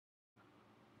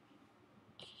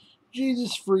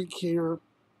Jesus freak here.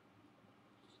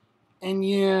 And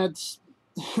yeah, it's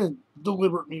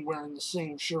deliberately wearing the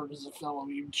same shirt as a fellow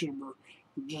YouTuber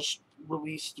who just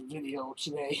released a video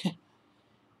today.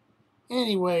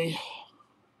 Anyway,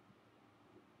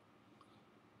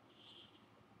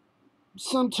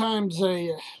 sometimes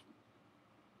me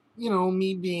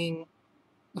being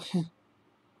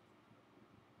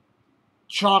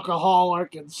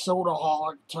chocoholic and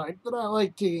sodaholic type, that I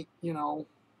like to,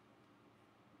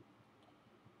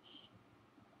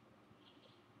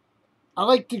 I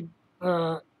like to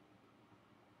uh,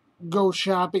 go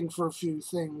shopping for a few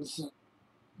things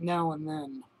now and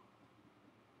then.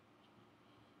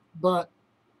 But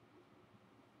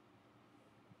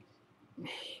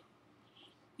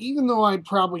even though I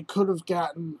probably could have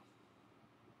gotten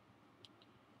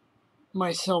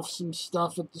myself some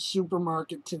stuff at the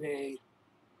supermarket today,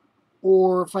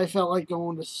 or if I felt like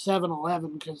going to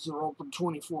 7-Eleven because they're open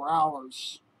 24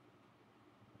 hours.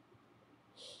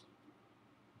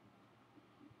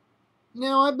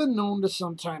 Now, I've been known to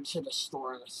sometimes hit a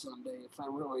store on a Sunday if I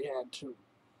really had to.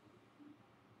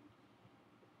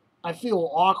 I feel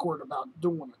awkward about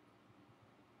doing it.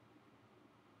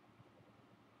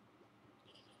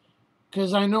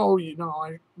 Because I know,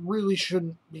 I really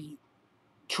shouldn't be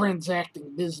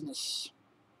transacting business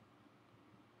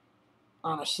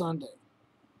on a Sunday.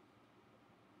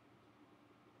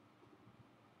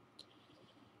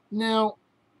 Now,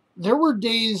 there were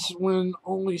days when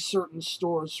only certain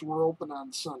stores were open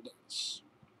on Sundays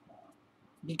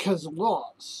because of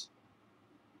laws.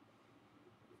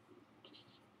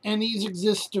 And these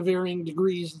exist to varying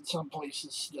degrees in some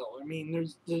places still. I mean,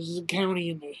 there's a county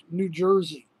in New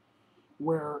Jersey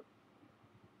where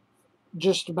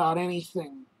just about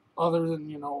anything other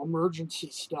than, emergency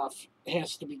stuff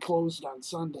has to be closed on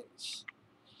Sundays.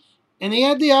 And they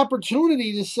had the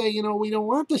opportunity to say, we don't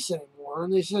want this anymore.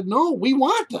 And they said, no, we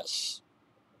want this.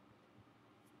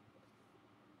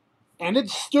 And it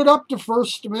stood up to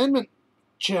First Amendment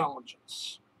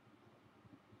challenges.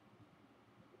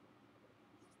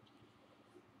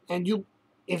 And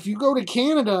if you go to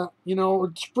Canada,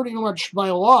 it's pretty much by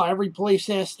law. Every place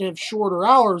has to have shorter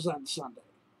hours on Sunday.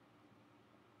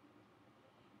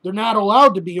 They're not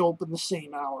allowed to be open the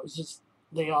same hours as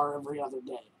they are every other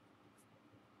day.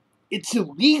 It's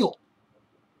illegal.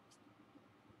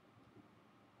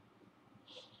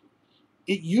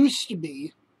 It used to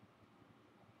be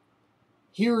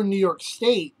here in New York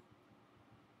State,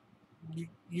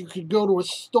 you could go to a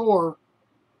store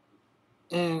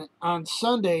and on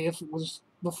Sunday, if it was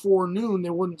before noon, they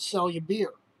wouldn't sell you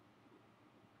beer.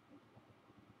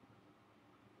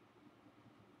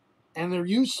 And there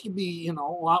used to be, a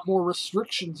lot more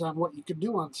restrictions on what you could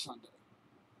do on Sunday.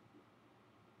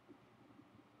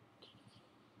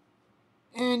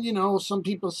 And, some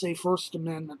people say First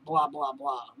Amendment, blah, blah,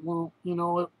 blah. Well,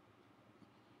 that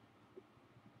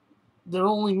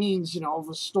only means, if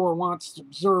a store wants to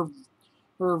observe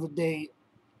a day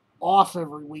off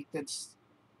every week, that's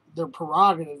their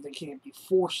prerogative. They can't be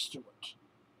forced to it.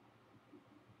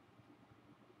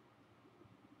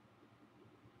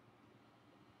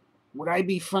 Would I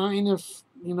be fine if,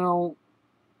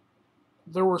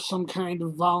 there were some kind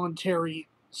of voluntary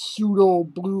pseudo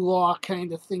blue law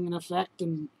kind of thing in effect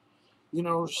and,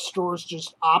 stores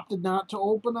just opted not to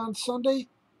open on Sunday?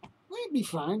 I'd be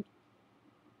fine.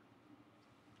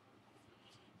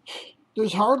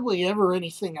 There's hardly ever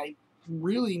anything I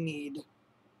really need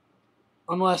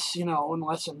unless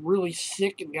I'm really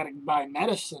sick and gotta buy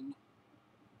medicine.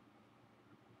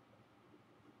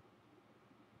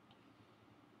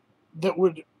 That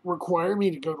would require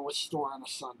me to go to a store on a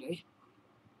Sunday.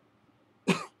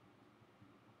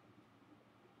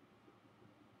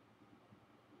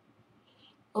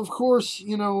 Of course,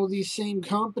 these same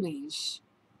companies,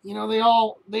 they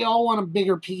all want a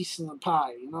bigger piece of the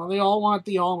pie. They all want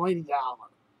the almighty dollar.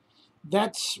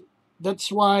 That's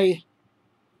why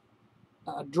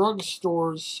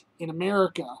drugstores in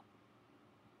America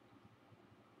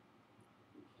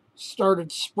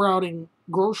started sprouting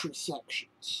grocery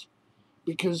sections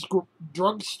because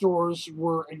drugstores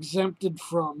were exempted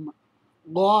from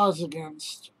laws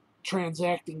against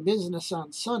transacting business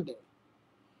on Sunday.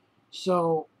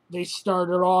 So they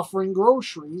started offering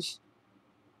groceries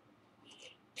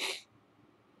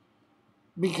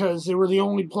because they were the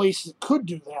only place that could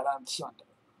do that on Sunday.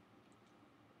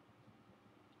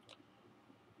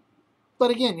 But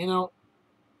again,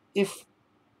 if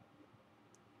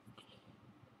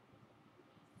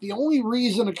the only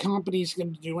reason a company is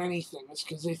going to do anything is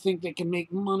because they think they can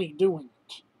make money doing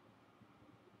it.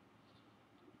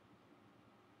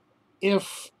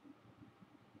 If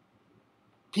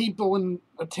people in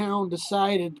a town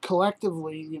decided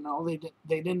collectively,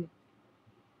 they didn't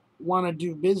want to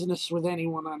do business with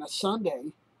anyone on a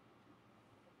Sunday,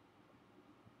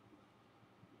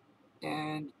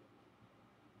 and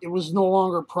it was no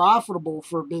longer profitable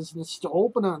for a business to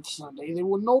open on Sunday, they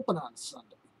wouldn't open on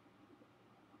Sunday.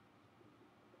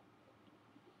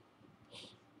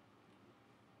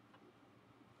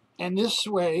 And this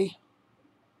way,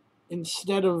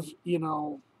 instead of,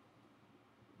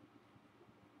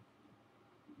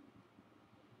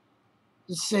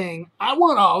 saying, I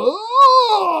want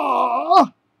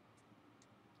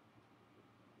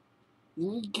to,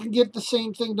 you can get the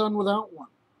same thing done without one.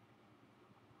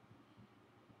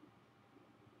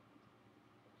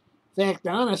 In fact,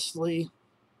 honestly,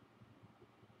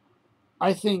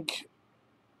 I think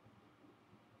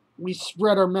we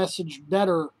spread our message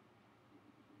better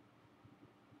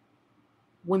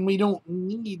when we don't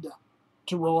need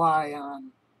to rely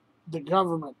on the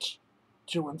government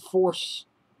to enforce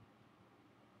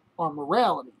our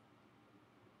morality.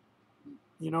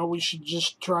 We should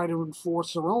just try to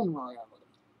enforce our own morality.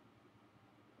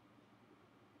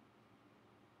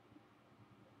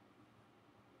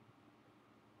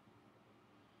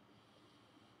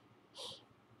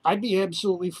 I'd be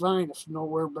absolutely fine if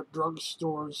nowhere but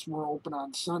drugstores were open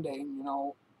on Sunday and,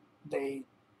 they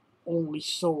only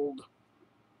sold,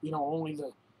 only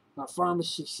the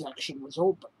pharmacy section was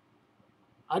open.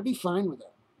 I'd be fine with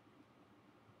that.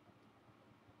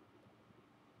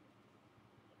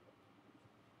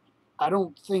 I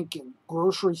don't think a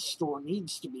grocery store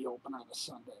needs to be open on a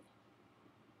Sunday.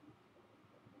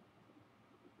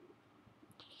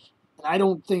 And I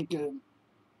don't think an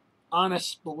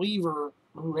honest believer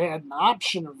who had an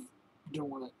option of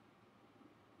doing it.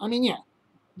 I mean, yeah,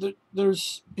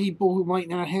 there's people who might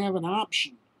not have an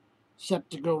option except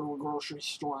to go to a grocery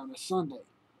store on a Sunday.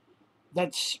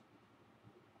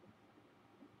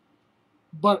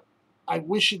 But I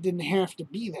wish it didn't have to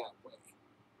be that way.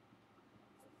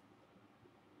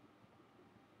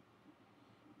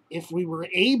 If we were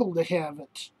able to have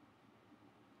it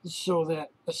so that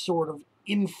a sort of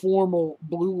informal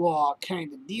blue law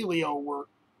kind of dealio were,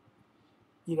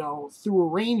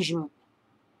 through arrangement,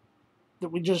 that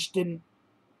we just didn't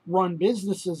run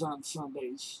businesses on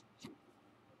Sundays,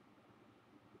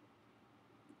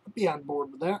 I'd be on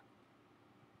board with that.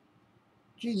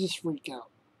 Jesus freak out.